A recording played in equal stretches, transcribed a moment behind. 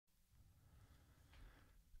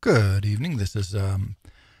Good evening. This is the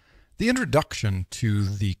introduction to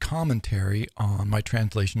the commentary on my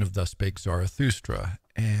translation of the Spake Zarathustra.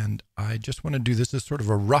 And I just want to do this as sort of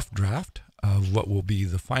a rough draft of what will be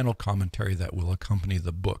the final commentary that will accompany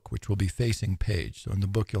the book, which will be facing page. So in the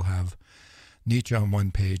book, you'll have Nietzsche on one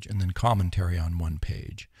page and then commentary on one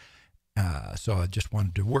page. So I just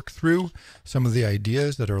wanted to work through some of the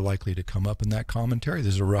ideas that are likely to come up in that commentary.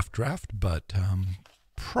 This is a rough draft, but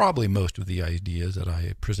probably most of the ideas that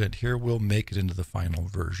I present here will make it into the final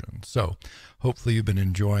version. So hopefully you've been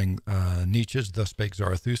enjoying Nietzsche's The Spake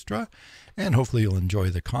Zarathustra, and hopefully you'll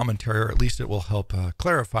enjoy the commentary, or at least it will help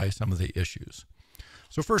clarify some of the issues.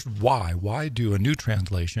 So first, why? Why do a new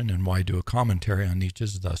translation, and why do a commentary on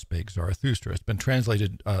Nietzsche's The Spake Zarathustra? It's been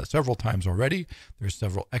translated several times already. There's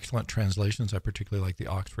several excellent translations. I particularly like the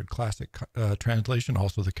Oxford Classic translation.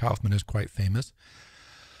 Also, the Kaufman is quite famous.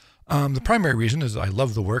 The primary reason is I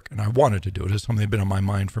love the work and I wanted to do it. It's something that's been on my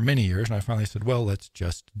mind for many years, and I finally said, well, let's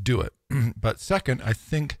just do it. But second, I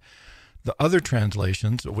think the other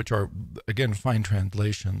translations, which are, again, fine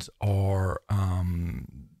translations, are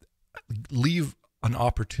leave an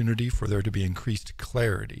opportunity for there to be increased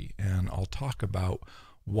clarity, and I'll talk about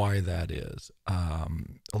why that is a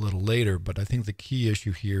little later. But I think the key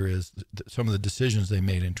issue here is some of the decisions they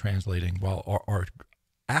made in translating, while are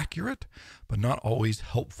accurate, but not always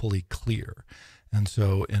helpfully clear. And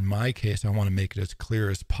so in my case, I want to make it as clear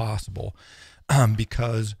as possible,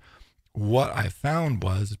 because what I found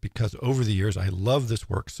was, because over the years, I love this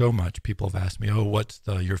work so much. People have asked me, oh, what's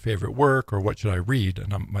your favorite work, or what should I read?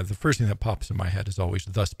 And the first thing that pops in my head is always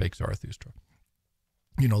The Spake Zarathustra.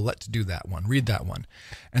 You know, let's do that one, read that one.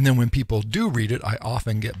 And then when people do read it, I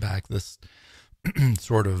often get back this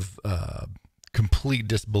sort of complete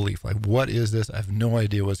disbelief. Like, what is this? I have no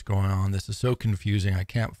idea what's going on. This is so confusing. I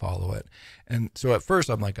can't follow it. And so at first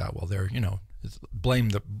I'm like, oh, well, they're, it's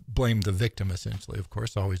blame the victim, essentially. Of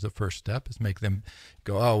course, always the first step is make them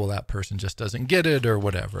go, oh, well, that person just doesn't get it, or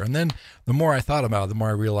whatever. And then the more I thought about it, the more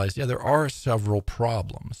I realized, yeah, there are several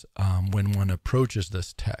problems when one approaches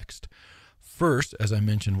this text. First, as I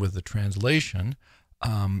mentioned with the translation,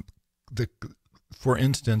 for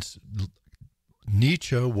instance,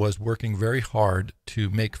 Nietzsche was working very hard to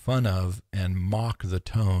make fun of and mock the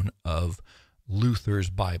tone of Luther's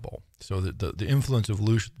Bible. So the influence of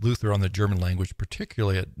Luther on the German language,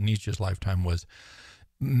 particularly at Nietzsche's lifetime, was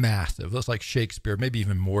massive. It was like Shakespeare, maybe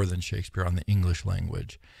even more than Shakespeare on the English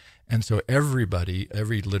language. And so every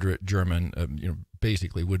literate German,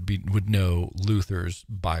 basically would know Luther's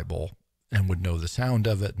Bible and would know the sound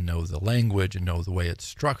of it, and know the language, and know the way it's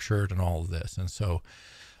structured, and all of this. And so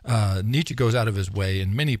Nietzsche goes out of his way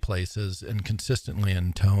in many places and consistently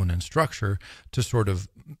in tone and structure to sort of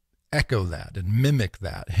echo that and mimic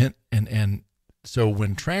that. And so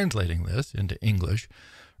when translating this into English,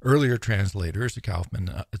 earlier translators, the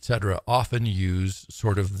Kaufman, etc., often use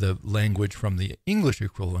sort of the language from the English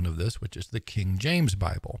equivalent of this, which is the King James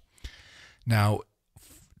Bible. Now,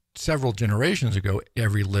 several generations ago,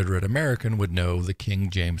 every literate American would know the King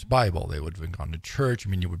James Bible. They would have gone to church. I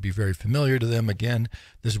mean, you would be very familiar to them. Again,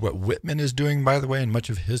 this is what Whitman is doing, by the way, in much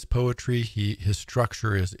of his poetry. His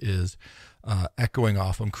structure is echoing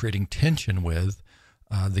off and creating tension with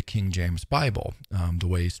the King James Bible, the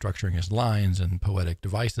way he's structuring his lines and poetic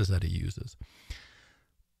devices that he uses.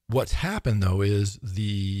 What's happened, though, is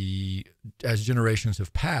as generations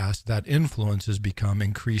have passed, that influence has become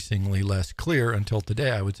increasingly less clear until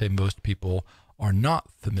today. I would say most people are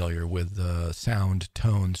not familiar with the sound,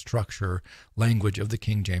 tone, structure, language of the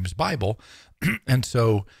King James Bible. And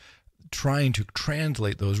so trying to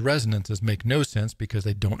translate those resonances make no sense, because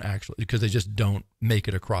they just don't make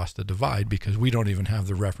it across the divide, because we don't even have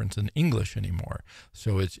the reference in English anymore.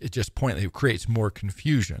 So it's just pointless. It creates more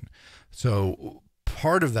confusion. So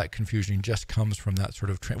part of that confusion just comes from that sort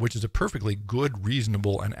of, which is a perfectly good,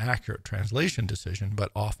 reasonable, and accurate translation decision,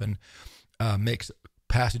 but often makes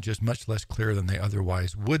passages much less clear than they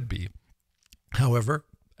otherwise would be. However,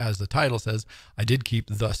 as the title says, I did keep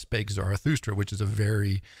 "Thus Spake Zarathustra," which is a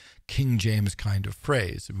very King James kind of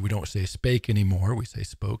phrase. We don't say spake anymore, we say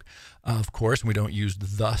spoke, of course, and we don't use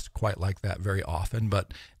thus quite like that very often,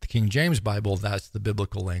 but the King James Bible, that's the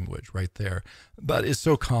biblical language right there. But it's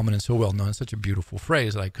so common and so well known, it's such a beautiful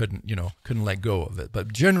phrase that I couldn't let go of it.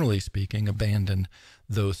 But generally speaking, abandon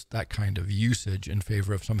that kind of usage in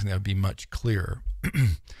favor of something that would be much clearer.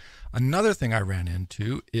 Another thing I ran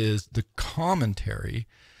into is the commentary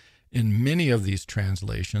in many of these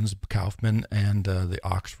translations, Kaufman and the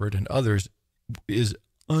Oxford and others, is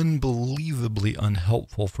unbelievably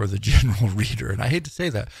unhelpful for the general reader. And I hate to say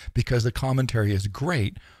that, because the commentary is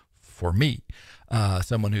great for me,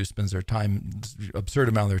 someone who spends their time, absurd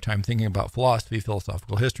amount of their time, thinking about philosophy,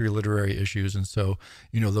 philosophical history, literary issues. And so,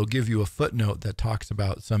 they'll give you a footnote that talks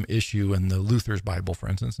about some issue in the Luther's Bible, for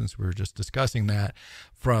instance, since we were just discussing that,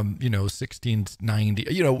 from 1690.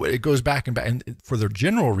 It goes back and back. And for the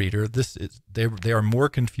general reader, they are more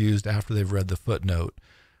confused after they've read the footnote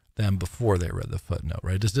than before they read the footnote,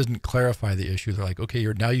 right? This doesn't clarify the issue. They're like, okay,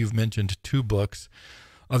 now you've mentioned two books,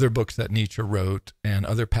 other books that Nietzsche wrote and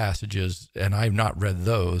other passages, and I've not read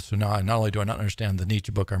those. So now not only do I not understand the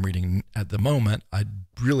Nietzsche book I'm reading at the moment, I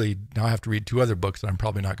have to read two other books that I'm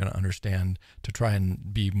probably not going to understand to try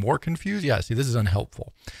and be more confused. Yeah, see, this is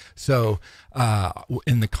unhelpful. So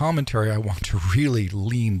in the commentary, I want to really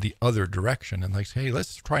lean the other direction and say, hey,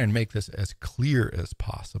 let's try and make this as clear as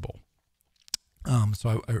possible.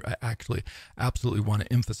 So I actually absolutely want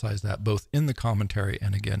to emphasize that both in the commentary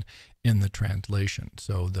and again in the translation.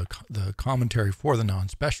 So the commentary for the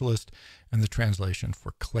non-specialist and the translation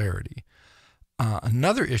for clarity.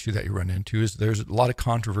 Another issue that you run into is there's a lot of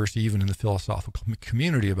controversy even in the philosophical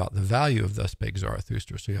community about the value of the Spake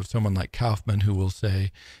Zarathustra. So you have someone like Kaufman who will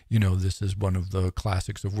say, this is one of the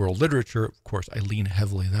classics of world literature. Of course, I lean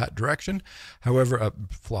heavily that direction. However, a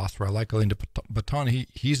philosopher I like, Alain de Botton,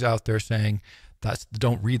 he's out there saying,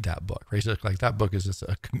 don't read that book, right? So like that book is just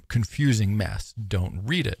a confusing mess. Don't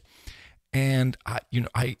read it. And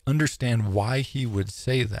I understand why he would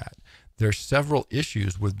say that. There's several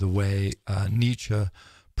issues with the way Nietzsche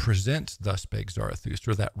presents the Spake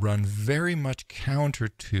Zarathustra that run very much counter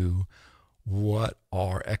to what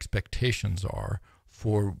our expectations are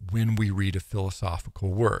for when we read a philosophical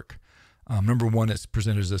work. Number one, it's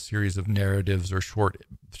presented as a series of narratives or short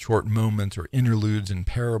moments or interludes and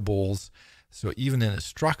parables. So even in its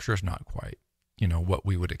structure, it's not quite, what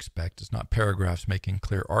we would expect. It's not paragraphs making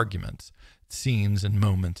clear arguments, scenes and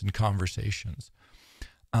moments and conversations.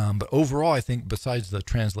 But overall, I think besides the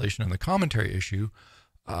translation and the commentary issue,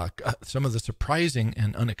 some of the surprising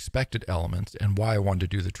and unexpected elements, and why I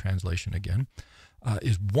wanted to do the translation again,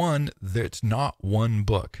 is one, that it's not one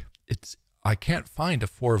book. I can't find a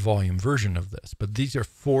 4-volume version of this, but these are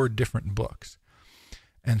 4 different books.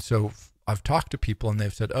 And so I've talked to people and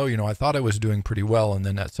they've said, I thought I was doing pretty well. And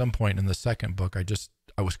then at some point in the second book,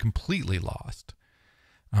 I was completely lost.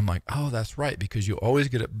 I'm like, oh, that's right, because you always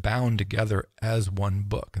get it bound together as one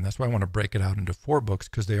book. And that's why I want to break it out into 4 books,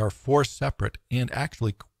 because they are 4 separate and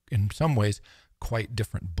actually, in some ways, quite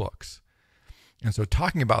different books. And so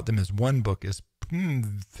talking about them as one book is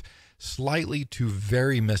slightly to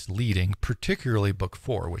very misleading, particularly book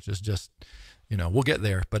 4, which is just, we'll get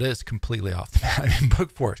there, but it's completely off the map. Book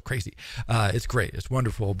 4 is crazy. It's great. It's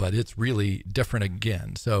wonderful, but it's really different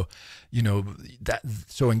again. So,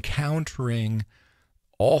 so encountering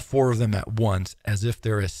all 4 of them at once as if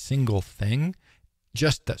they're a single thing,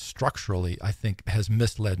 just that structurally, I think, has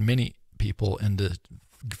misled many people into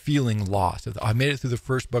feeling lost. I made it through the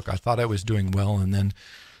first book. I thought I was doing well. And then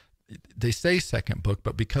they say second book,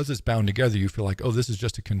 but because it's bound together, you feel like, oh, this is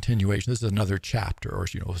just a continuation. This is another chapter, or,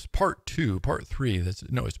 it's part 2, part 3. It's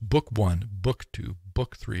book 1, book 2,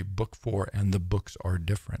 book 3, book 4, and the books are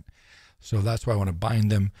different. So that's why I want to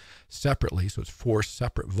bind them separately. So it's 4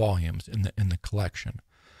 separate volumes in the collection.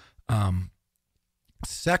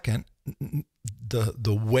 Second,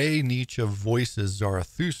 the way Nietzsche voices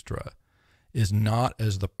Zarathustra is not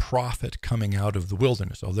as the prophet coming out of the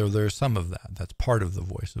wilderness, although there's some of that. That's part of the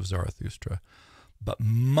voice of Zarathustra. But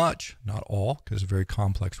much, not all, because it's a very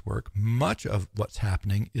complex work, much of what's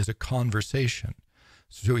happening is a conversation.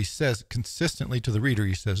 So he says consistently to the reader,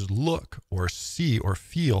 he says, look, or see, or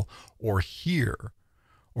feel, or hear,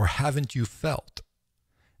 or haven't you felt?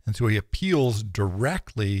 And so he appeals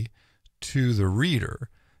directly to the reader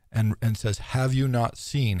and says, have you not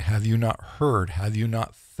seen? Have you not heard? Have you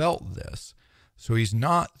not felt this? So he's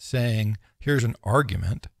not saying, here's an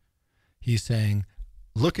argument. He's saying,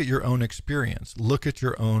 look at your own experience. Look at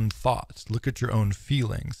your own thoughts. Look at your own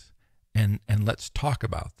feelings. And let's talk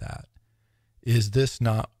about that. Is this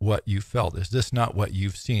not what you felt? Is this not what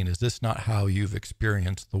you've seen? Is this not how you've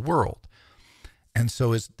experienced the world? And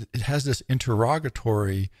so it has this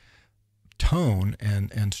interrogatory tone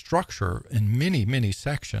and structure in many, many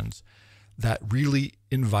sections that really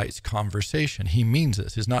invites conversation. He means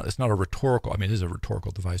this. It's not a rhetorical, it is a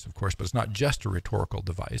rhetorical device, of course, but it's not just a rhetorical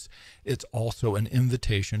device. It's also an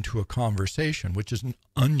invitation to a conversation, which is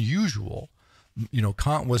unusual.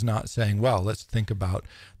 Kant was not saying, well, let's think about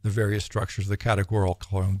the various structures of the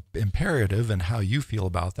categorical imperative and how you feel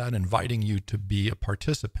about that, inviting you to be a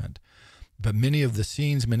participant. But many of the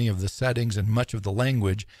scenes, many of the settings, and much of the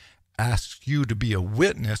language asks you to be a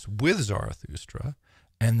witness with Zarathustra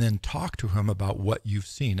and then talk to him about what you've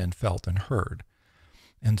seen and felt and heard.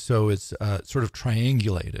 And so it's sort of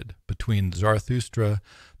triangulated between Zarathustra,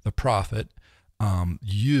 the prophet,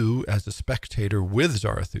 you as a spectator with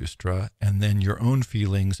Zarathustra, and then your own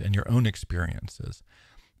feelings and your own experiences.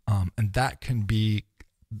 And that can be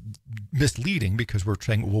misleading because we're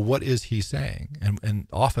saying, well, what is he saying? And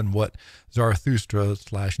often what Zarathustra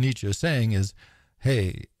 / Nietzsche is saying is,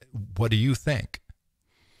 hey, what do you think?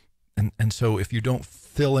 And so if you don't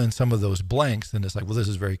fill in some of those blanks, then it's like, well, this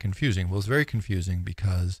is very confusing. Well, it's very confusing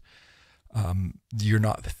because you're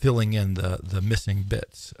not filling in the missing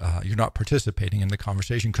bits. You're not participating in the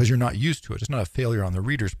conversation because you're not used to it. It's not a failure on the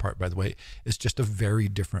reader's part, by the way. It's just a very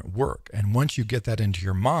different work. And once you get that into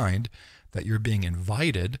your mind, that you're being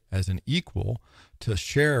invited as an equal to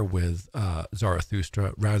share with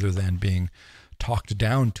Zarathustra rather than being talked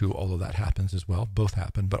down to, although that happens as well, both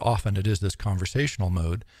happen, but often it is this conversational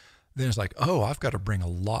mode. Then it's like, oh, I've got to bring a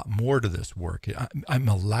lot more to this work. I'm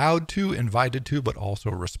allowed to, invited to, but also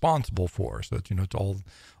responsible for. So it's, it's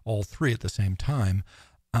all three at the same time,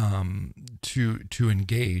 to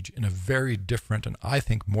engage in a very different and I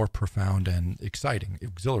think more profound and exciting,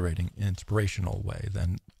 exhilarating, inspirational way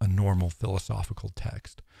than a normal philosophical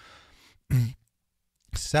text.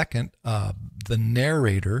 Second, the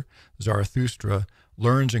narrator, Zarathustra,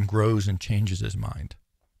 learns and grows and changes his mind,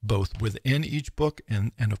 both within each book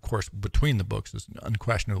and of course between the books is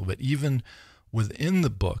unquestionable, but even within the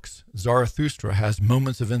books, Zarathustra has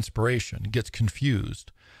moments of inspiration, gets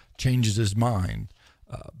confused, changes his mind,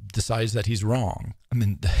 decides that he's wrong. I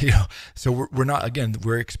mean, so we're not, again,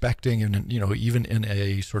 we're expecting, and even in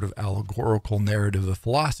a sort of allegorical narrative of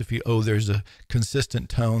philosophy, oh, there's a consistent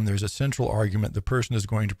tone, there's a central argument, the person is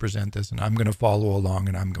going to present this, and I'm going to follow along,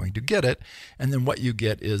 and I'm going to get it. And then what you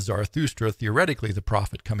get is Zarathustra, theoretically the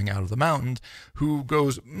prophet coming out of the mountains, who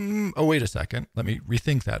goes, oh, wait a second, let me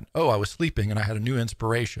rethink that. Oh, I was sleeping, and I had a new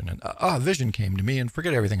inspiration, and a vision came to me, and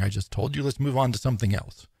forget everything I just told you, let's move on to something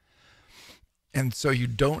else. And so you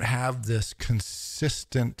don't have this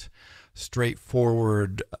consistent,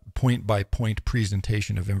 straightforward, point-by-point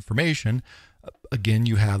presentation of information. Again,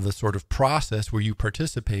 you have the sort of process where you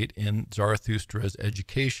participate in Zarathustra's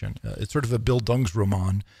education. It's sort of a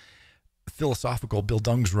Bildungsroman, philosophical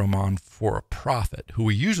Bildungsroman for a prophet, who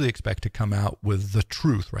we usually expect to come out with the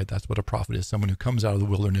truth, right? That's what a prophet is, someone who comes out of the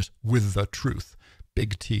wilderness with the truth.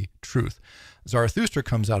 Big T, truth. Zarathustra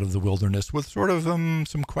comes out of the wilderness with sort of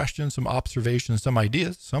some questions, some observations, some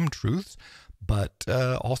ideas, some truths, but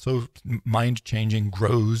also mind-changing,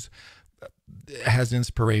 grows, has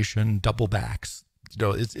inspiration, double backs.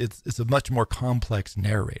 It's a much more complex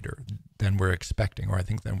narrator than we're expecting, or I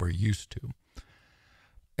think than we're used to.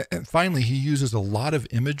 And finally, he uses a lot of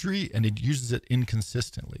imagery, and he uses it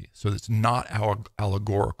inconsistently, so it's not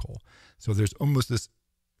allegorical. So there's almost this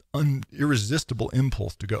irresistible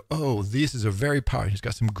impulse to go, oh, this is a very powerful, he's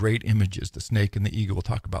got some great images, the snake and the eagle, we'll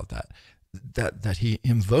talk about that he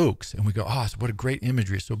invokes, and we go, oh, what a great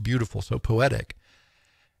imagery, so beautiful, so poetic.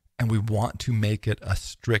 And we want to make it a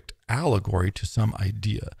strict allegory to some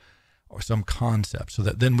idea or some concept so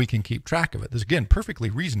that then we can keep track of it. This is, again, perfectly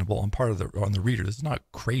reasonable on the reader. This is not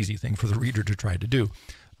a crazy thing for the reader to try to do,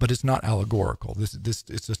 but it's not allegorical.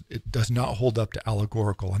 It does not hold up to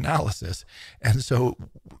allegorical analysis. And so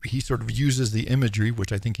he sort of uses the imagery,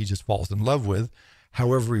 which I think he just falls in love with,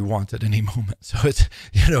 however he wants at any moment. So it's,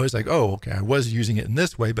 it's like, oh, okay, I was using it in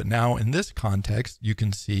this way, but now in this context, you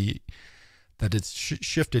can see that it's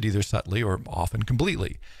shifted either subtly or often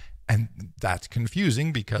completely. And that's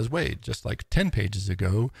confusing because, wait, just like 10 pages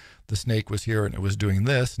ago, the snake was here and it was doing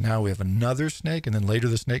this. Now we have another snake, and then later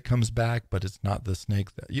the snake comes back, but it's not the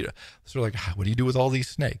snake that, sort of like, what do you do with all these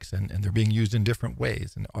snakes? And they're being used in different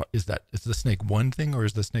ways. And is the snake one thing, or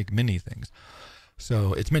is the snake many things?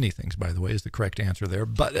 So it's many things, by the way, is the correct answer there.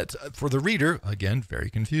 But it's, for the reader, again, very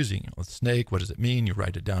confusing. Snake, what does it mean? You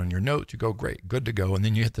write it down in your notes. You go, great, good to go. And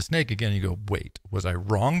then you hit the snake again. And you go, wait, was I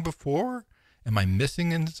wrong before? Am I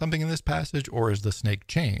missing something in this passage, or is the snake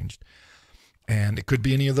changed? And it could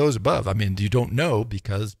be any of those above. I mean, you don't know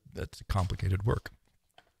because it's a complicated work.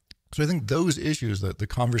 So I think those issues, the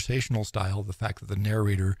conversational style, the fact that the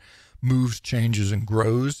narrator moves, changes, and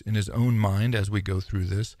grows in his own mind as we go through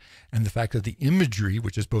this, and the fact that the imagery,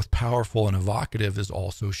 which is both powerful and evocative, is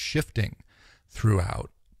also shifting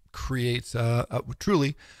throughout, creates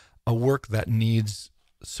truly a work that needs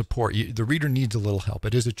support. The reader needs a little help.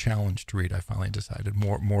 It is a challenge to read, I finally decided,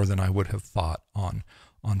 more than I would have thought on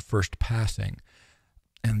first passing.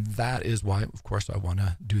 And that is why, of course, I want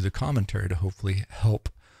to do the commentary to hopefully help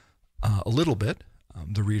a little bit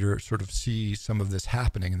the reader sort of see some of this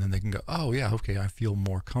happening, and then they can go, oh yeah, okay, I feel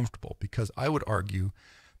more comfortable. Because I would argue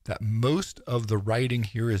that most of the writing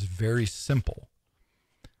here is very simple.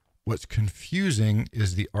 What's confusing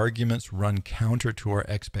is the arguments run counter to our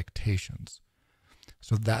expectations.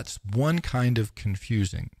 So that's one kind of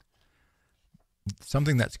confusing.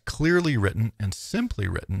 Something that's clearly written and simply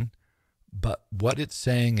written, but what it's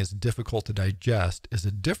saying is difficult to digest, is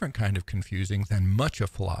a different kind of confusing than much of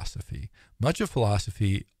philosophy. Much of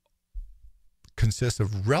philosophy consists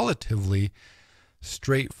of relatively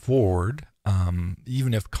straightforward,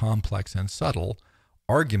 even if complex and subtle,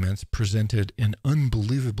 arguments presented in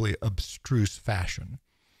unbelievably abstruse fashion.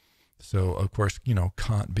 So, of course,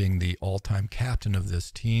 Kant being the all-time captain of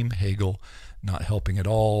this team, Hegel not helping at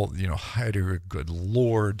all, Heidegger, good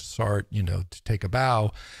Lord, Sartre, to take a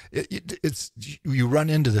bow. It's you run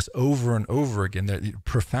into this over and over again, that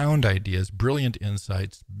profound ideas, brilliant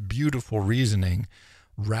insights, beautiful reasoning,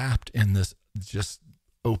 wrapped in this just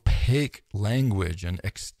opaque language and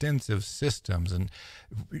extensive systems. And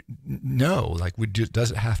no,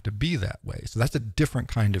 does it have to be that way? So that's a different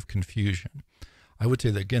kind of confusion. I would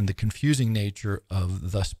say that, again, the confusing nature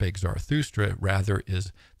of Thus Spake Zarathustra rather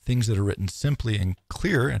is things that are written simply and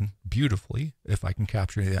clear and beautifully. If I can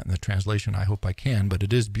capture that in the translation, I hope I can, but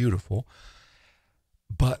it is beautiful.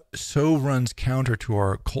 But so runs counter to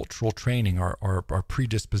our cultural training, our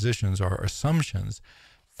predispositions, our assumptions,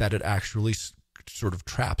 that it actually sort of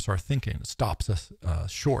traps our thinking. It stops us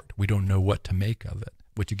short. We don't know what to make of it,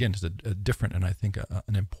 which again is a different and I think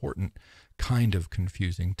an important kind of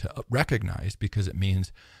confusing to recognize, because it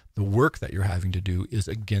means the work that you're having to do is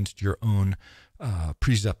against your own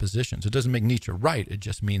presuppositions. It doesn't make Nietzsche right. It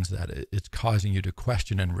just means that it's causing you to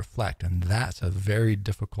question and reflect, and that's a very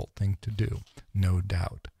difficult thing to do, no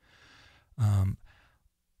doubt.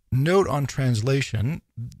 Note on translation,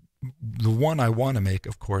 the one I want to make,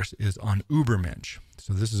 of course, is on Übermensch.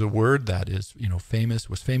 So this is a word that is,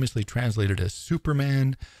 was famously translated as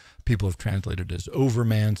Superman. People have translated it as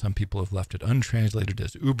Overman. Some people have left it untranslated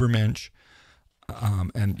as Übermensch.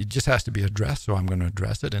 And it just has to be addressed, so I'm going to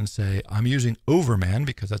address it and say I'm using Overman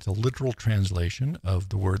because that's a literal translation of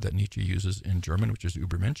the word that Nietzsche uses in German, which is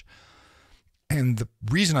Übermensch. And the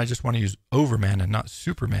reason I just want to use Overman and not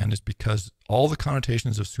Superman is because all the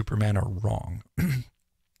connotations of Superman are wrong.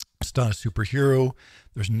 It's not a superhero.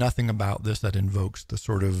 There's nothing about this that invokes the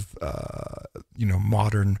sort of,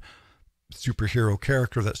 modern superhero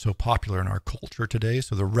character that's so popular in our culture today.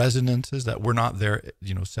 So the resonances that were not there,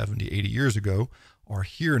 70, 80 years ago are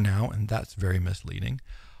here now, and that's very misleading.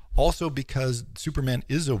 Also because Superman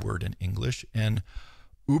is a word in English, and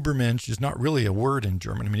Übermensch is not really a word in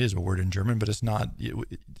German. I mean, it is a word in German, but it's not,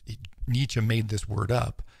 Nietzsche made this word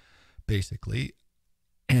up, basically.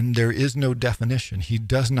 And there is no definition. He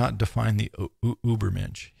does not define the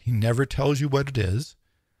Übermensch. He never tells you what it is.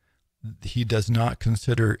 He does not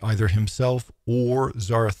consider either himself or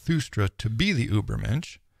Zarathustra to be the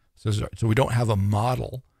Übermensch. So we don't have a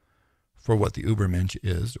model for what the Übermensch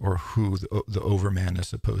is or who the Overman is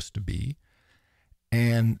supposed to be.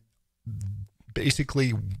 And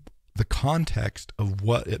basically, the context of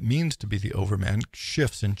what it means to be the Overman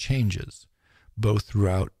shifts and changes, both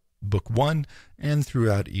throughout book one and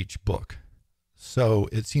throughout each book. So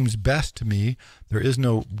it seems best to me, there is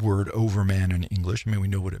no word Overman in English. I mean, we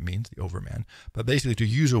know what it means, the Overman. But basically, to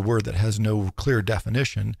use a word that has no clear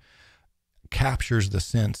definition captures the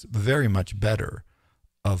sense very much better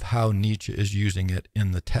of how Nietzsche is using it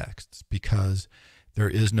in the texts, because there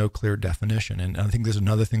is no clear definition. And I think there's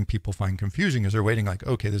another thing people find confusing is they're waiting like,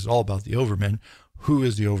 okay, this is all about the Overman. Who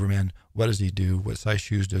is the Overman? What does he do? What size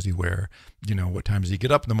shoes does he wear? What time does he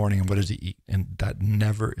get up in the morning and what does he eat? And that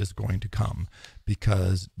never is going to come,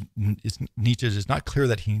 because Nietzsche is not clear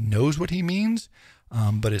that he knows what he means,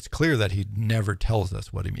 but it's clear that he never tells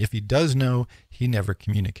us what he means. If he does know, he never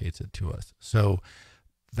communicates it to us. So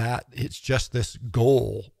that it's just this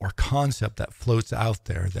goal or concept that floats out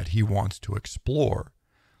there that he wants to explore,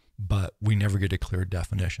 but we never get a clear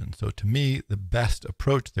definition. So to me, the best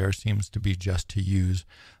approach there seems to be just to use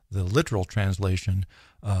the literal translation,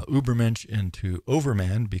 Übermensch, into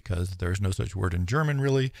Overman, because there's no such word in German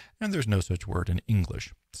really, and there's no such word in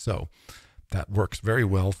English. So that works very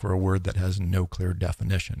well for a word that has no clear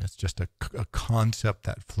definition. It's just a concept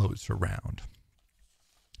that floats around.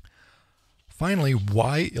 Finally,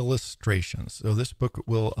 why illustrations? So this book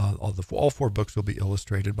will, all four books will be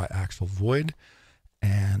illustrated by Axel Void.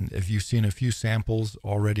 And if you've seen a few samples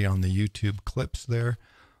already on the YouTube clips there,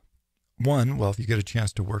 if you get a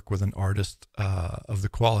chance to work with an artist of the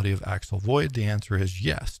quality of Axel Void, the answer is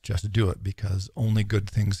yes, just do it, because only good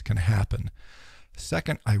things can happen.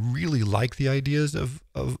 Second, I really like the ideas of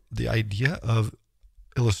the idea of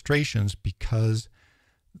illustrations because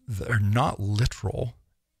they're not literal,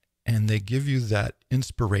 and they give you that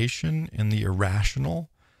inspiration in the irrational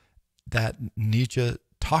that Nietzsche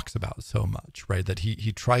talks about so much, right? That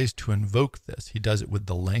he tries to invoke this. He does it with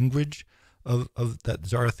the language of that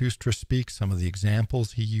Zarathustra speaks, some of the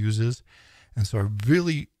examples he uses. And so I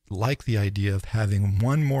really like the idea of having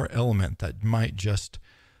one more element that might just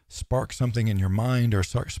spark something in your mind, or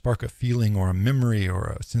spark a feeling or a memory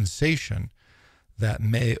or a sensation that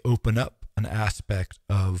may open up an aspect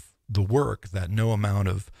of the work that no amount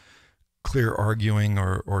of clear arguing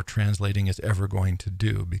or translating is ever going to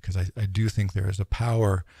do, because I do think there is a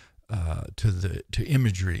power to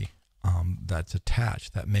imagery that's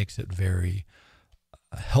attached that makes it very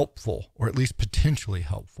helpful, or at least potentially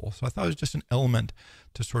helpful. So I thought it was just an element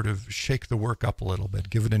to sort of shake the work up a little bit,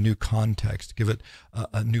 give it a new context, give it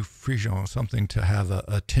a new frisson, something to have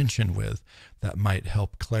a tension with that might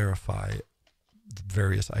help clarify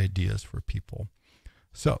various ideas for people.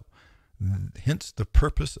 So hence the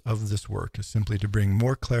purpose of this work is simply to bring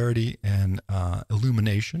more clarity and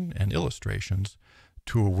illumination and illustrations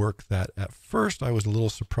to a work that at first I was a little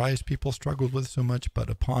surprised people struggled with so much, but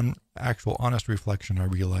upon actual honest reflection, I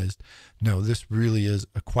realized, no, this really is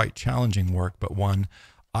a quite challenging work, but one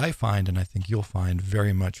I find, and I think you'll find,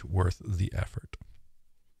 very much worth the effort.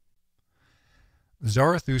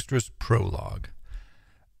 Zarathustra's prologue.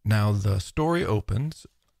 Now, the story opens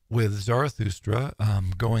with Zarathustra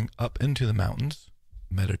going up into the mountains,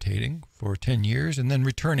 meditating for 10 years, and then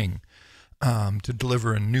returning to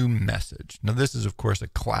deliver a new message. Now, this is, of course, a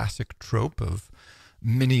classic trope of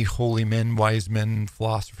many holy men, wise men,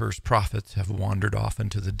 philosophers, prophets have wandered off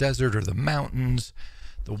into the desert or the mountains,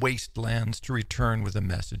 the wastelands, to return with a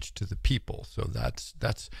message to the people. So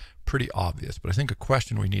that's pretty obvious. But I think a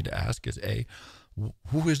question we need to ask is, A,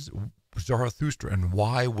 who is Zarathustra, and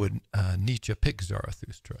why would Nietzsche pick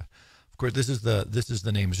Zarathustra? Of course, this is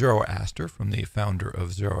the name Zoroaster, from the founder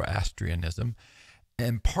of Zoroastrianism.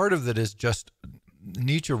 And part of that is just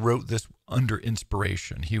Nietzsche wrote this under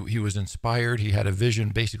inspiration. He was inspired. He had a vision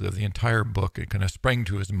basically of the entire book. It kind of sprang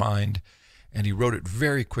to his mind, and he wrote it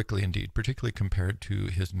very quickly indeed, particularly compared to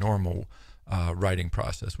his normal writing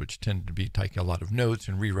process, which tended to be taking a lot of notes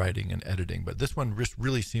and rewriting and editing. But this one just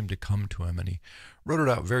really seemed to come to him, and he wrote it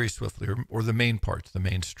out very swiftly, or the main parts, the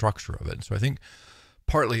main structure of it. And so I think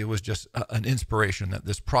partly it was just an inspiration that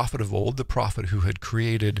this prophet of old, the prophet who had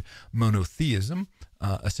created monotheism,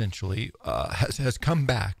 essentially, has come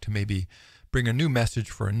back to maybe bring a new message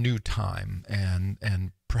for a new time,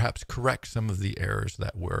 and perhaps correct some of the errors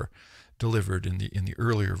that were delivered in the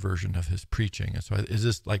earlier version of his preaching. And so is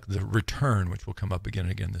this like the return, which will come up again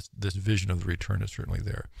and again? This vision of the return is certainly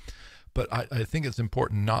there. But I think it's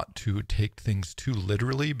important not to take things too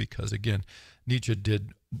literally, because again, Nietzsche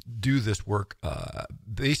did do this work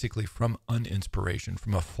basically from uninspiration,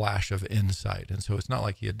 from a flash of insight. And so it's not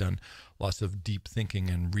like he had done lots of deep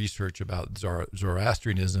thinking and research about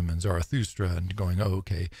Zoroastrianism and Zarathustra and going, oh,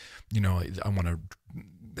 okay, I want to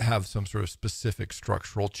have some sort of specific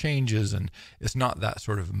structural changes, and it's not that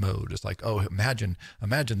sort of mode. It's like, oh, imagine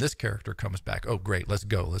this character comes back. Oh, great, let's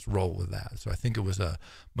go, let's roll with that. So I think it was a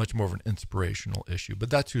much more of an inspirational issue. But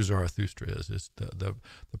that's who Zarathustra is the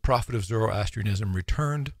prophet of Zoroastrianism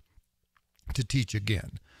returned to teach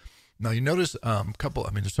again. Now you notice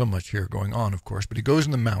there's so much here going on, of course, but he goes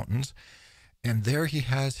in the mountains, and there he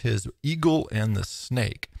has his eagle and the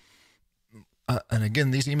snake. And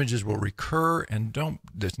again, these images will recur, and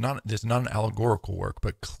it's not an allegorical work,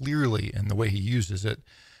 but clearly in the way he uses it,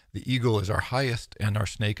 the eagle is our highest and our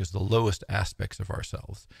snake is the lowest aspects of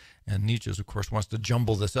ourselves. And Nietzsche, of course, wants to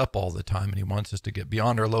jumble this up all the time, and he wants us to get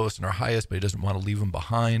beyond our lowest and our highest, but he doesn't want to leave them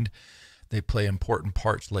behind. They play important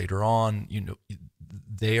parts later on.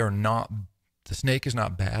 They are not, the snake is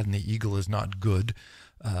not bad and the eagle is not good,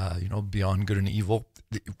 beyond good and evil.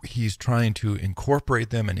 He's trying to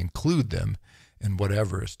incorporate them and include them in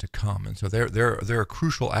whatever is to come. And so they're a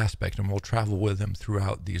crucial aspect, and we'll travel with them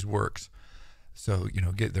throughout these works. So,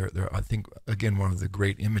 I think, again, one of the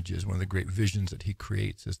great images, one of the great visions that he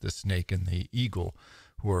creates is the snake and the eagle,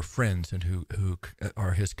 who are friends and who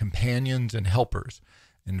are his companions and helpers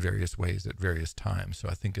in various ways at various times. So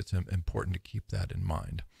I think it's important to keep that in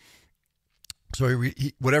mind. So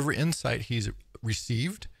whatever insight he's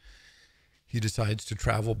received, he decides to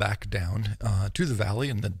travel back down to the valley,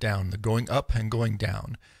 and then down. The going up and going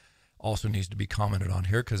down also needs to be commented on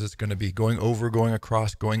here, because it's going to be going over, going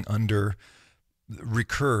across, going under,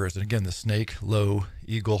 recurs. And again, the snake low,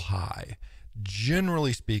 eagle high.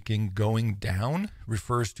 Generally speaking, going down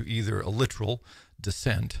refers to either a literal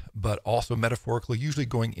descent, but also metaphorically, usually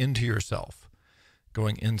going into yourself,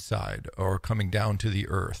 going inside, or coming down to the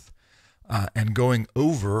earth. And going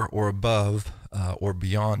over or above or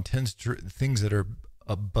beyond tends to things that are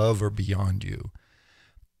above or beyond you.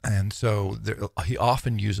 And so he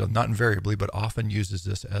often uses, not invariably, but often uses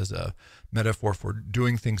this as a metaphor for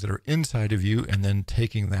doing things that are inside of you and then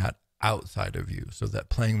taking that outside of you. So that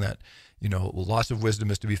playing that, lots of wisdom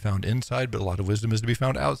is to be found inside, but a lot of wisdom is to be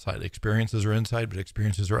found outside. Experiences are inside, but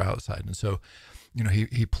experiences are outside. And so,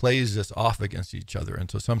 he plays this off against each other.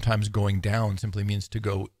 And so sometimes going down simply means to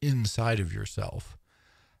go inside of yourself.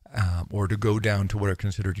 Or to go down to what are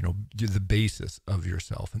considered, the basis of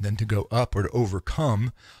yourself. And then to go up or to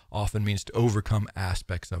overcome often means to overcome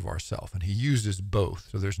aspects of ourself. And he uses both.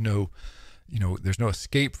 So there's no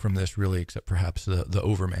escape from this really, except perhaps the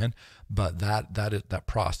overman. But that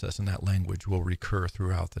process and that language will recur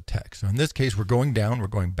throughout the text. So in this case, we're going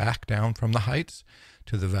back down from the heights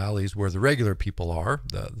to the valleys where the regular people are,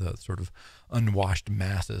 the sort of unwashed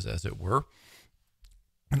masses, as it were.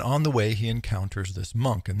 And on the way, he encounters this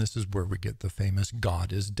monk, and this is where we get the famous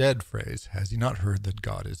 "God is dead" phrase. Has he not heard that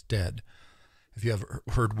God is dead? If you have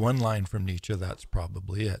heard one line from Nietzsche, that's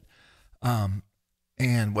probably it.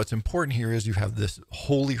 And what's important here is you have this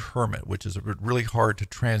holy hermit, which is really hard to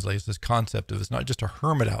translate. It's this concept of it's not just a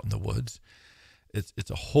hermit out in the woods.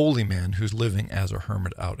 It's a holy man who's living as a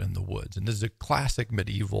hermit out in the woods. And this is a classic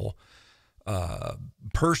medieval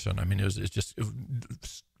person. I mean, it's just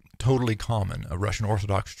totally common. A Russian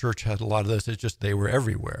Orthodox Church had a lot of this. It's just they were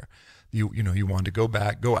everywhere. You wanted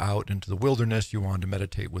to go out into the wilderness. You wanted to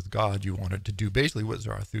meditate with God. You wanted to do basically what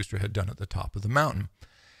Zarathustra had done at the top of the mountain.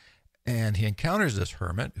 And he encounters this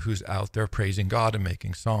hermit who's out there praising God and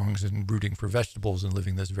making songs and rooting for vegetables and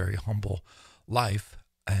living this very humble life.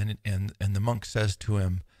 And the monk says to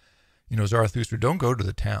him, Zarathustra, don't go to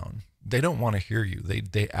the town. They don't want to hear you.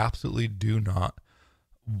 They absolutely do not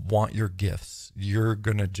want your gifts. You're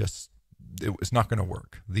going to it's not going to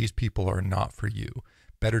work. These people are not for you.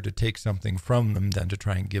 Better to take something from them than to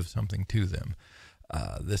try and give something to them.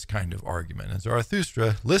 This kind of argument. And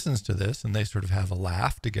Zarathustra listens to this, and they sort of have a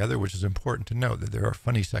laugh together, which is important to note that there are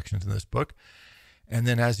funny sections in this book. And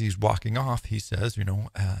then as he's walking off, he says,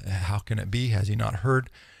 how can it be? Has he not heard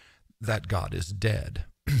that God is dead?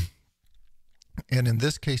 And in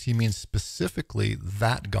this case, he means specifically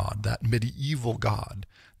that God, that medieval God,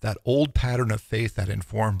 that old pattern of faith that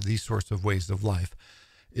informed these sorts of ways of life.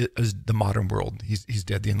 It is the modern world. He's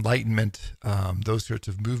dead. The Enlightenment, those sorts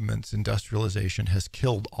of movements, industrialization has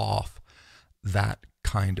killed off that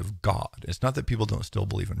kind of God. It's not that people don't still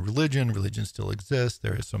believe in religion. Religion still exists.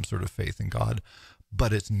 There is some sort of faith in God,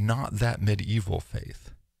 but it's not that medieval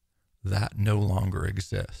faith. That no longer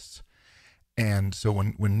exists. And so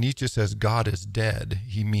when Nietzsche says God is dead,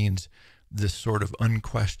 he means this sort of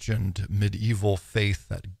unquestioned medieval faith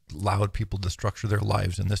that allowed people to structure their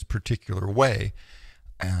lives in this particular way.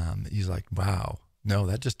 He's like, wow, no,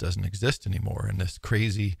 that just doesn't exist anymore. And this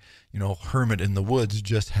crazy, hermit in the woods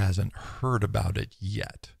just hasn't heard about it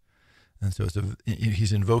yet. And so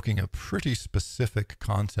he's invoking a pretty specific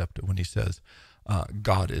concept when he says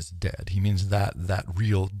God is dead. He means that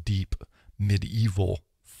real deep medieval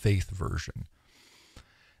faith version.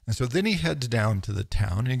 And so then he heads down to the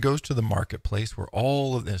town and he goes to the marketplace where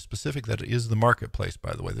all of this, specific that it is the marketplace,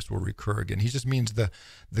 by the way, this will recur again. He just means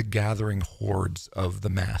the gathering hordes of the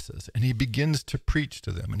masses. And he begins to preach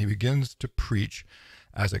to them. And he begins to preach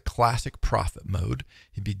as a classic prophet mode.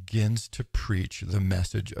 He begins to preach the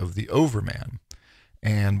message of the overman.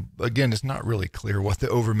 And again, it's not really clear what the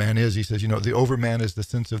overman is. He says, the overman is the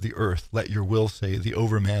sense of the earth. Let your will say the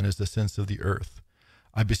overman is the sense of the earth.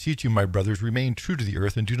 I beseech you, my brothers, remain true to the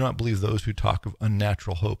earth and do not believe those who talk of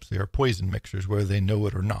unnatural hopes. They are poison mixtures, whether they know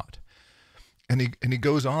it or not. And he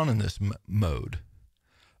goes on in this mode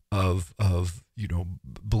of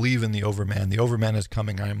believe in the overman. The overman is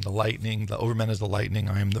coming. I am the lightning. The overman is the lightning.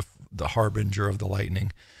 I am the harbinger of the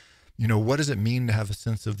lightning. What does it mean to have a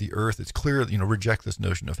sense of the earth? It's clear, reject this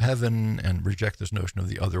notion of heaven and reject this notion of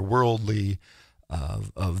the otherworldly.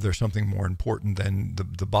 Of there's something more important than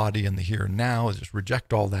the body and the here and now. Just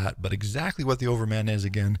reject all that. But exactly what the overman is,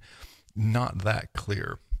 again, not that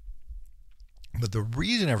clear. But the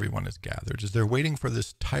reason everyone is gathered is they're waiting for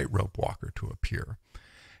this tightrope walker to appear.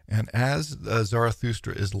 And as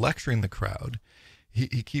Zarathustra is lecturing the crowd,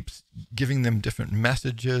 he keeps giving them different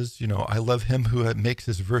messages. I love him who makes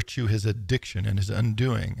his virtue his addiction and his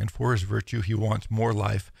undoing. And for his virtue, he wants more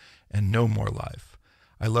life and no more life.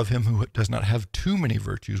 I love him who does not have too many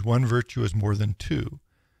virtues. One virtue is more than two.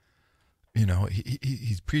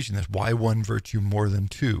 he's preaching this. Why one virtue more than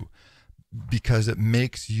two? Because it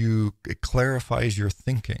clarifies your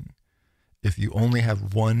thinking. If you only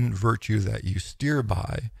have one virtue that you steer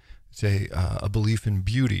by, say a belief in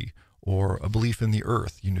beauty or a belief in the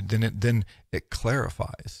earth, then it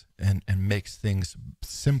clarifies and makes things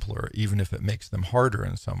simpler, even if it makes them harder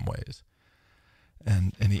in some ways.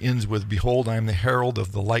 And he ends with, "Behold, I am the herald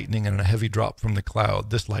of the lightning and a heavy drop from the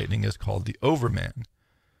cloud. This lightning is called the overman."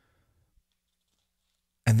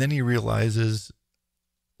 And then he realizes,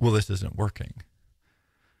 well, this isn't working.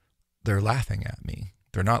 They're laughing at me.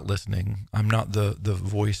 They're not listening. I'm not the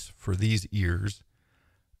voice for these ears.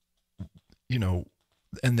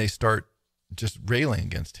 And they start just railing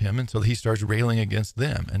against him. And so he starts railing against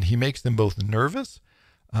them. And he makes them both nervous,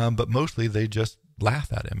 but mostly they just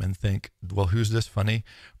laugh at him and think, well, who's this funny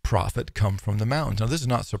prophet come from the mountains? Now, this is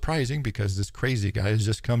not surprising because this crazy guy has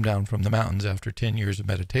just come down from the mountains after 10 years of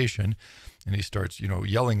meditation. And he starts,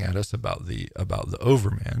 yelling at us about the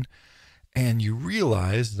overman. And you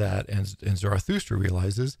realize that, and Zarathustra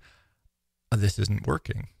realizes, this isn't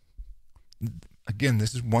working. Again,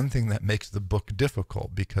 this is one thing that makes the book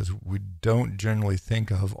difficult, because we don't generally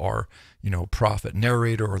think of our, prophet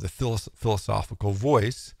narrator or the philosophical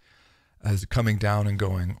voice as coming down and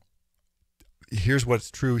going, here's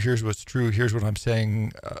what's true, here's what's true, here's what I'm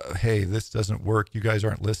saying. Hey, this doesn't work. You guys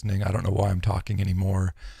aren't listening. I don't know why I'm talking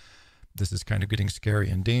anymore. This is kind of getting scary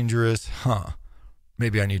and dangerous.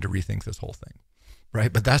 Maybe I need to rethink this whole thing,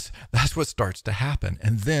 right? But that's what starts to happen.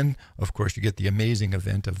 And then, of course, you get the amazing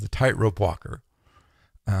event of the tightrope walker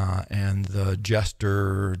and the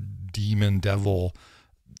jester, demon, devil,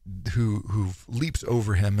 who leaps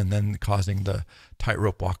over him and then causing the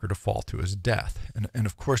tightrope walker to fall to his death. And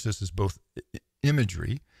of course, this is both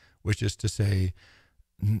imagery, which is to say,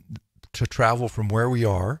 to travel from where we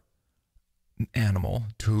are, animal,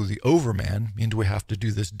 to the overman means we have to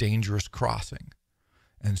do this dangerous crossing.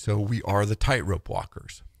 And so we are the tightrope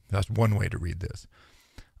walkers. That's one way to read this.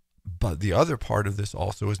 But the other part of this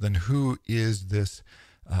also is then, who is this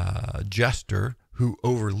jester who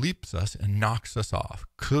overleaps us and knocks us off?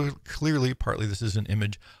 Clearly, partly this is an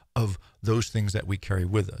image of those things that we carry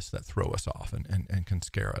with us that throw us off and can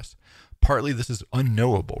scare us. Partly this is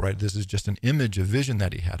unknowable, right? This is just an image, a vision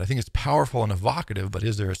that he had. I think it's powerful and evocative, but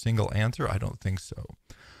is there a single answer? I don't think so.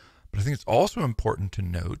 But I think it's also important to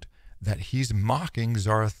note that he's mocking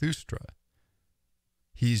Zarathustra.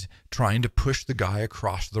 He's trying to push the guy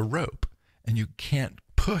across the rope, and you can't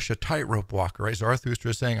push a tightrope walker, right?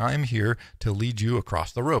 Zarathustra is saying, I'm here to lead you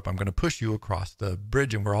across the rope. I'm going to push you across the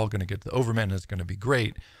bridge, and we're all going to get to the overman, and it's going to be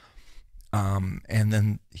great. And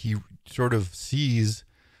then he sort of sees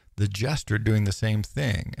the jester doing the same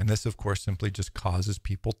thing. And this, of course, simply just causes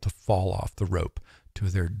people to fall off the rope to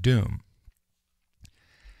their doom.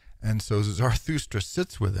 And so Zarathustra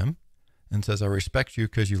sits with him and says, I respect you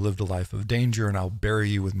because you lived a life of danger, and I'll bury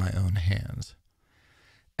you with my own hands.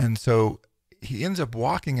 And so he ends up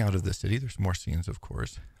walking out of the city, there's more scenes, of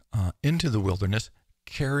course, into the wilderness,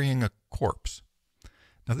 carrying a corpse.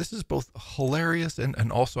 Now, this is both hilarious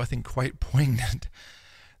and also, I think, quite poignant,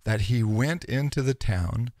 that he went into the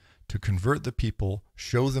town to convert the people,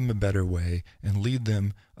 show them a better way, and lead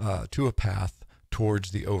them to a path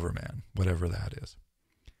towards the overman, whatever that is.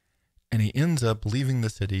 And he ends up leaving the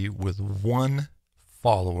city with one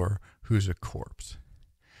follower who's a corpse.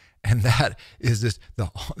 And that is this,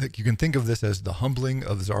 you can think of this as the humbling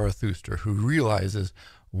of Zarathustra, who realizes,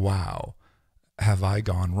 wow, have I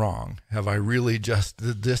gone wrong? Have I really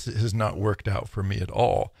this has not worked out for me at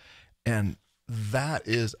all? And that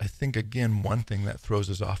is, I think, again, one thing that throws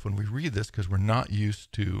us off when we read this, because we're not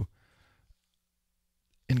used to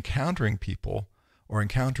encountering people or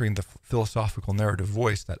encountering the philosophical narrative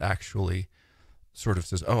voice that actually sort of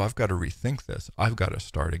says, oh, I've got to rethink this. I've got to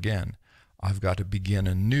start again. I've got to begin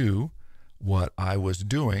anew what I was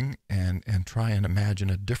doing and try and imagine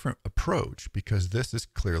a different approach, because this is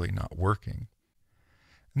clearly not working.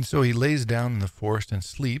 And so he lays down in the forest and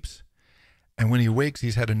sleeps. And when he wakes,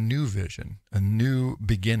 he's had a new vision, a new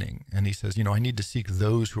beginning. And he says, I need to seek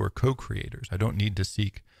those who are co-creators. I don't need to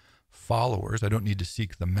seek followers. I don't need to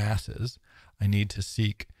seek the masses. I need to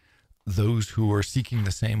seek those who are seeking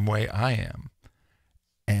the same way I am.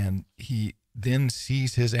 And he then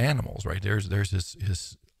sees his animals, right? There's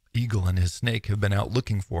his eagle and his snake have been out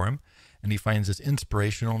looking for him. And he finds this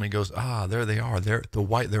inspirational, and he goes, there they are.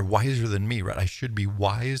 They're wiser than me, right? I should be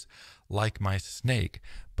wise like my snake,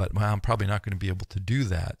 but I'm probably not going to be able to do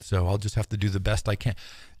that. So I'll just have to do the best I can.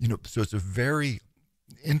 So it's a very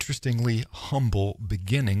interestingly humble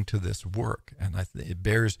beginning to this work. And it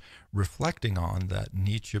bears reflecting on that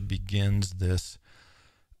Nietzsche begins this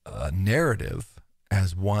narrative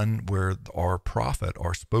as one where our prophet,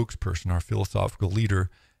 our spokesperson, our philosophical leader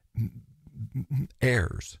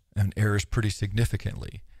errs, and errs pretty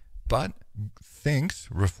significantly, but thinks,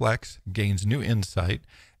 reflects, gains new insight,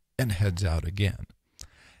 and heads out again.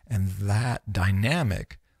 And that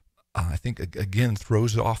dynamic, I think, again,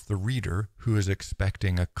 throws off the reader who is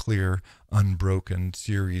expecting a clear, unbroken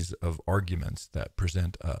series of arguments that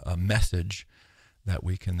present a message that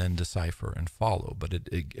we can then decipher and follow. But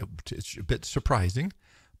it's a bit surprising,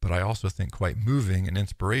 but I also think quite moving and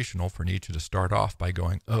inspirational for Nietzsche to start off by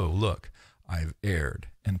going, oh, look, I've erred.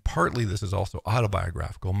 And partly this is also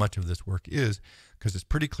autobiographical. Much of this work is, because it's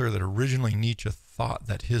pretty clear that originally Nietzsche thought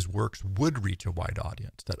that his works would reach a wide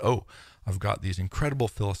audience, that, oh, I've got these incredible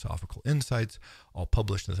philosophical insights, I'll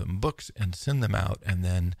publish them in books and send them out, and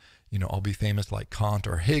then, I'll be famous like Kant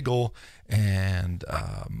or Hegel, and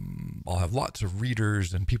I'll have lots of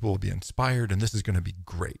readers, and people will be inspired, and this is going to be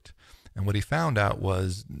great. And what he found out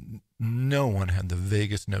was no one had the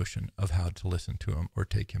vaguest notion of how to listen to him or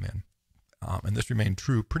take him in. And this remained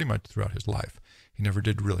true pretty much throughout his life. He never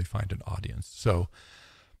did really find an audience. So,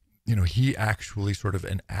 he actually sort of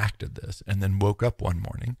enacted this and then woke up one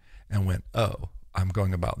morning and went, oh, I'm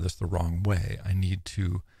going about this the wrong way. I need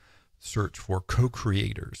to search for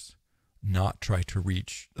co-creators, not try to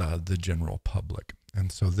reach the general public.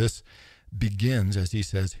 And so this begins, as he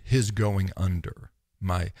says, his going under.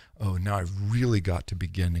 Now I've really got to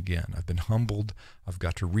begin again. I've been humbled. I've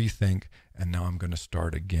got to rethink, and now I'm going to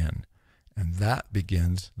start again. And that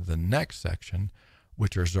begins the next section,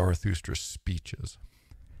 which are Zarathustra's speeches.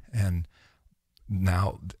 And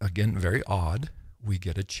now, again, very odd, we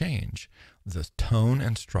get a change. The tone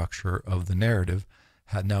and structure of the narrative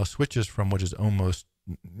now switches from what is almost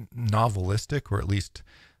novelistic, or at least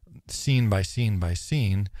scene by scene by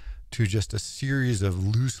scene, to just a series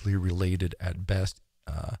of loosely related, at best,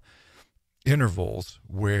 intervals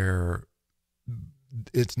where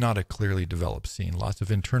it's not a clearly developed scene. Lots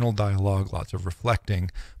of internal dialogue, lots of reflecting,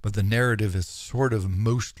 but the narrative is sort of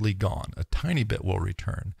mostly gone. A tiny bit will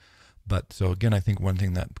return. But so again, I think one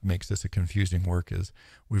thing that makes this a confusing work is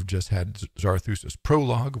we've just had Zarathustra's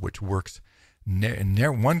prologue, which works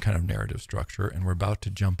in one kind of narrative structure, and we're about to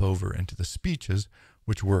jump over into the speeches,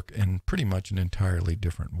 which work in pretty much an entirely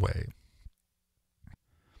different way.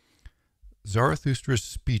 Zarathustra's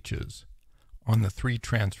speeches on the three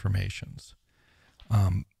transformations.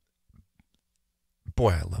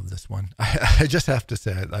 Boy, I love this one. I just have to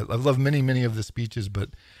say, I love many of the speeches,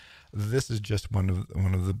 but this is just one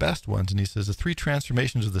of the best ones. And he says, the three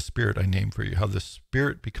transformations of the spirit I name for you: how the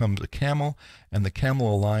spirit becomes a camel, and the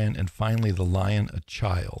camel a lion, and finally the lion a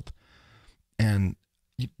child. And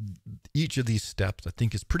each of these steps, I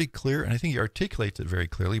think, is pretty clear, and I think he articulates it very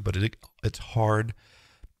clearly, but it's hard,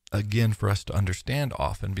 again, for us to understand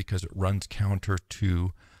often because it runs counter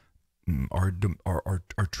to our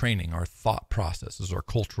training, our thought processes, our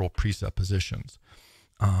cultural presuppositions.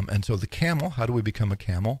 And so the camel, how do we become a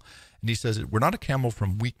camel? And he says, we're not a camel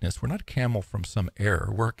from weakness. We're not a camel from some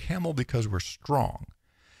error. We're a camel because we're strong.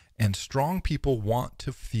 And strong people want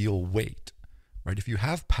to feel weight, right? If you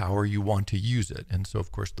have power, you want to use it. And so,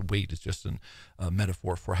 of course, the weight is just a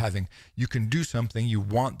metaphor for you can do something. You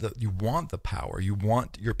want the power. You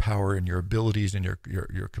want your power and your abilities and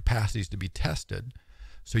your capacities to be tested.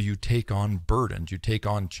 So you take on burdens, you take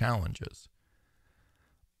on challenges.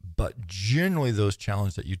 But generally those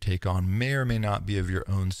challenges that you take on may or may not be of your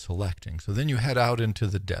own selecting. So then you head out into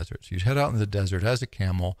the desert. So you head out in the desert as a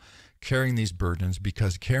camel, carrying these burdens,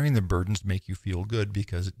 because carrying the burdens make you feel good,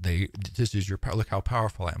 because this is your power. Look how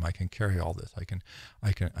powerful I am. I can carry all this. I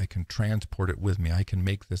can transport it with me. I can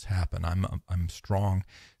make this happen. I'm strong.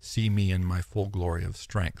 See me in my full glory of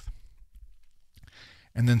strength.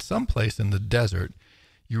 And then someplace in the desert,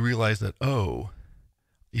 you realize that,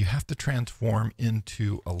 you have to transform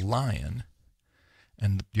into a lion.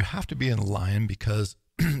 And you have to be a lion because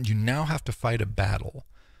you now have to fight a battle.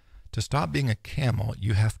 To stop being a camel,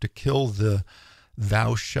 you have to kill the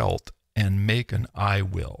thou shalt and make an I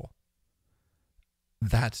will.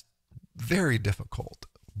 That's very difficult.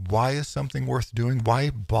 Why is something worth doing? Why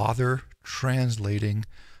bother translating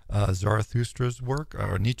Zarathustra's work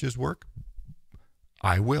or Nietzsche's work?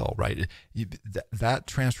 I will, right? That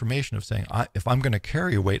transformation of saying, if I'm going to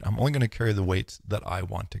carry a weight, I'm only going to carry the weights that I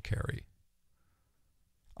want to carry.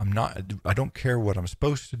 I don't care what I'm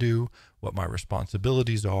supposed to do, what my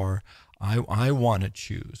responsibilities are. I want to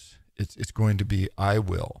choose. It's going to be I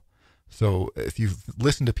will. So if you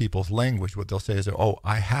listen to people's language, what they'll say is,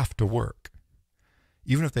 I have to work.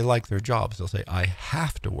 Even if they like their jobs, they'll say, I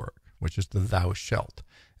have to work, which is the thou shalt.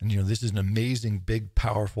 And, this is an amazing, big,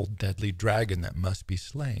 powerful, deadly dragon that must be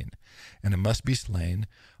slain. And it must be slain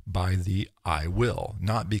by the I will,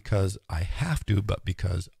 not because I have to, but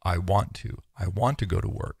because I want to. I want to go to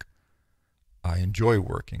work. I enjoy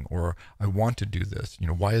working, or I want to do this.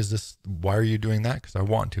 Why are you doing that? Because I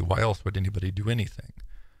want to. Why else would anybody do anything?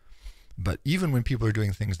 But even when people are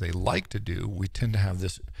doing things they like to do, we tend to have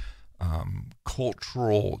this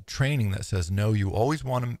cultural training that says, no, you always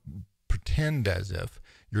want to pretend as if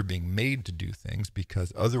you're being made to do things,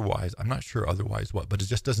 because otherwise, I'm not sure otherwise what, but it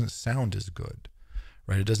just doesn't sound as good,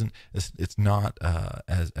 right? It's not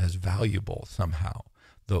as valuable somehow.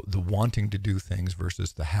 The wanting to do things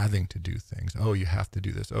versus the having to do things. Oh, you have to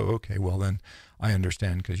do this. Oh, okay, well then I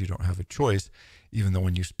understand, because you don't have a choice. Even though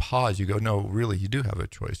when you pause, you go, no, really, you do have a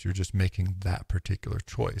choice. You're just making that particular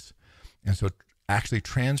choice. And so actually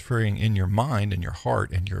transferring in your mind and your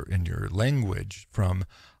heart and your language from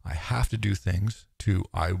I have to do things to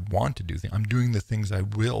I want to do things. I'm doing the things I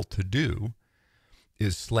will to do,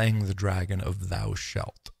 is slaying the dragon of thou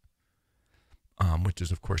shalt. Which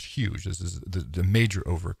is, of course, huge. This is the major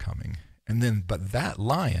overcoming. And then, but that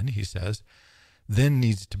lion, he says, then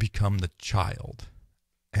needs to become the child.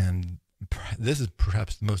 And this is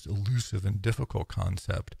perhaps the most elusive and difficult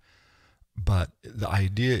concept. But the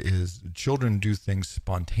idea is children do things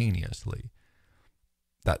spontaneously.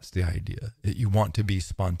 That's the idea. You want to be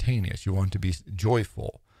spontaneous. You want to be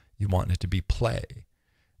joyful. You want it to be play.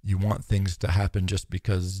 You want things to happen just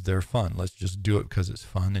because they're fun. Let's just do it because it's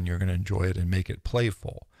fun and you're going to enjoy it and make it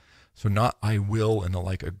playful. So not I will in a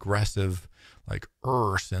aggressive,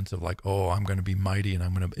 sense of oh, I'm going to be mighty and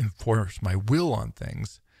I'm going to enforce my will on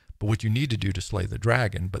things. But what you need to do to slay the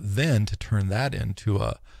dragon, but then to turn that into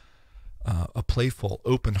a playful,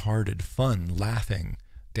 open-hearted, fun, laughing,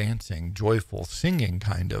 dancing, joyful, singing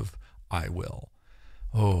kind of I will.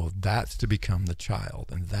 Oh, that's to become the child.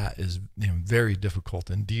 And that is very difficult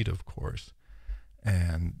indeed, of course.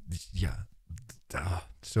 And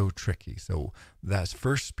so tricky. So that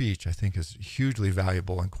first speech, I think, is hugely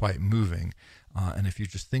valuable and quite moving. And if you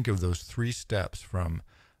just think of those 3 steps from,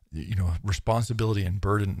 responsibility and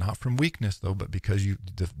burden, not from weakness though, but because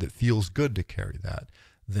that feels good to carry that,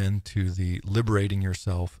 then to the liberating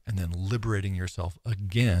yourself, and then liberating yourself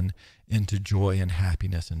again into joy and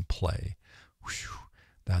happiness and play. Whew.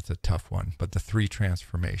 That's a tough one, but the 3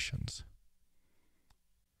 transformations.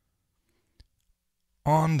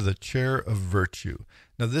 On the chair of virtue.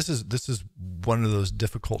 Now this is one of those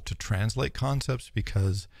difficult to translate concepts,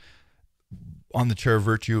 because on the chair of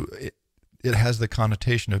virtue, it has the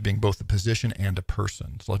connotation of being both a position and a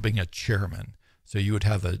person. It's like being a chairman. So you would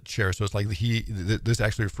have a chair. So it's like this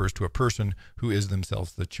actually refers to a person who is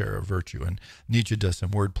themselves the chair of virtue. And Nietzsche does some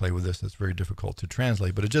wordplay with this that's very difficult to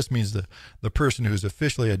translate, but it just means the person who is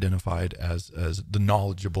officially identified as the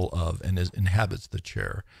knowledgeable of and inhabits the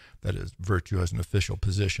chair. That is, virtue as an official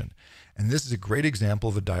position. And this is a great example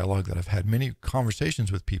of a dialogue that I've had many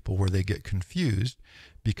conversations with people where they get confused,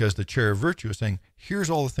 because the chair of virtue is saying, here's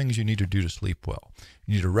all the things you need to do to sleep well.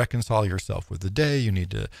 You need to reconcile yourself with the day. You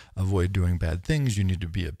need to avoid doing bad things. You need to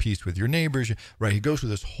be at peace with your neighbors. Right? He goes through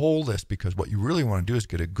this whole list, because what you really want to do is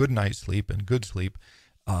get a good night's sleep, and good sleep,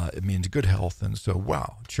 it means good health. And so,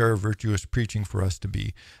 wow, chair of virtue is preaching for us to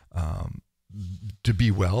be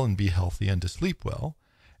well and be healthy and to sleep well.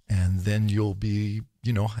 And then you'll be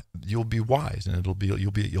wise, and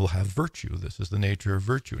you'll have virtue. This is the nature of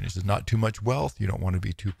virtue. And he says, not too much wealth. You don't want to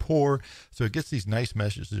be too poor. So it gets these nice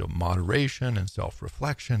messages of moderation and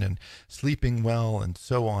self-reflection and sleeping well and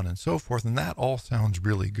so on and so forth. And that all sounds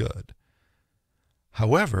really good.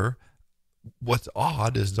 However, what's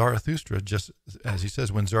odd is Zarathustra, just as he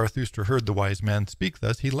says, when Zarathustra heard the wise man speak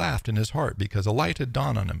thus, he laughed in his heart, because a light had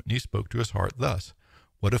dawned on him, and he spoke to his heart thus: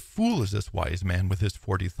 what a fool is this wise man with his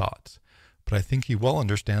 40 thoughts, but I think he well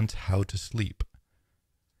understands how to sleep.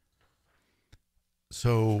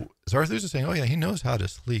 So Zarathustra is saying, oh yeah, he knows how to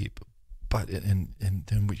sleep, but and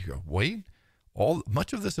then we go, wait,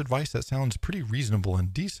 much of this advice that sounds pretty reasonable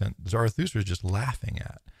and decent, Zarathustra is just laughing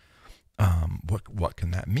at. What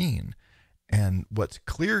can that mean? And what's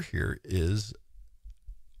clear here is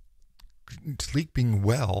sleeping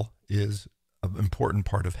well is an important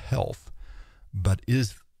part of health, but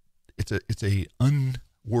it's a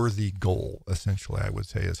unworthy goal, essentially, I would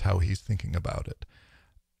say, is how he's thinking about it.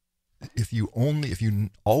 If you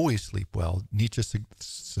always sleep well, Nietzsche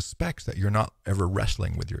suspects that you're not ever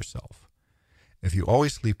wrestling with yourself. If you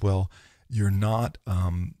always sleep well, you're not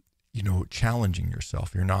challenging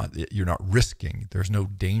yourself. You're not risking. There's no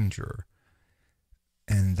danger.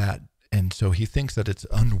 And so he thinks that it's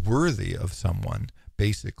unworthy of someone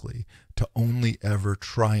basically, to only ever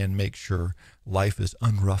try and make sure life is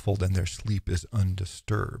unruffled and their sleep is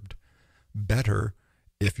undisturbed. Better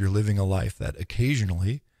if you're living a life that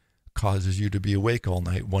occasionally causes you to be awake all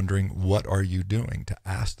night wondering, what are you doing? To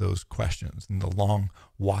ask those questions in the long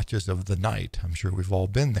watches of the night. I'm sure we've all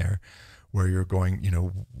been there, where you're going,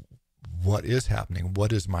 what is happening?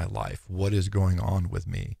 What is my life? What is going on with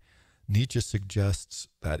me? Nietzsche suggests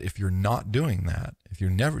that if you're not doing that, you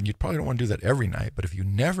probably don't want to do that every night, but if you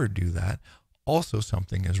never do that, also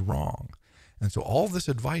something is wrong. And so all this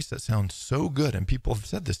advice that sounds so good, and people have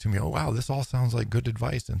said this to me, oh, wow, this all sounds like good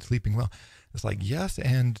advice and sleeping well. It's like, yes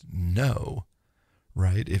and no,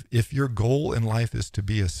 right? If your goal in life is to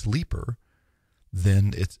be a sleeper,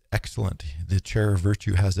 then it's excellent. The Chair of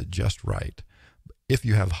Virtue has it just right. If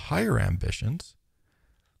you have higher ambitions,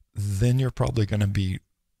 then you're probably going to be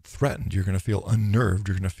threatened. You're going to feel unnerved.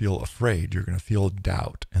 You're going to feel afraid. You're going to feel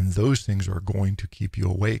doubt. And those things are going to keep you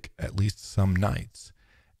awake at least some nights.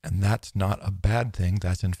 And that's not a bad thing.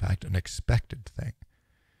 That's, in fact, an expected thing.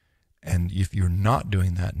 And if you're not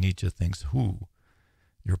doing that, Nietzsche thinks,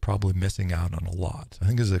 you're probably missing out on a lot. So I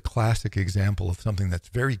think this is a classic example of something that's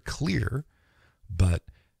very clear, but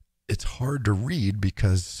it's hard to read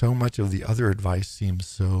because so much of the other advice seems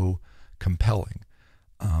so compelling.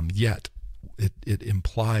 Yet it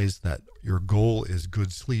implies that your goal is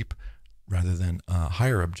good sleep rather than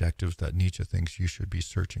higher objectives that Nietzsche thinks you should be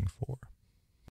searching for.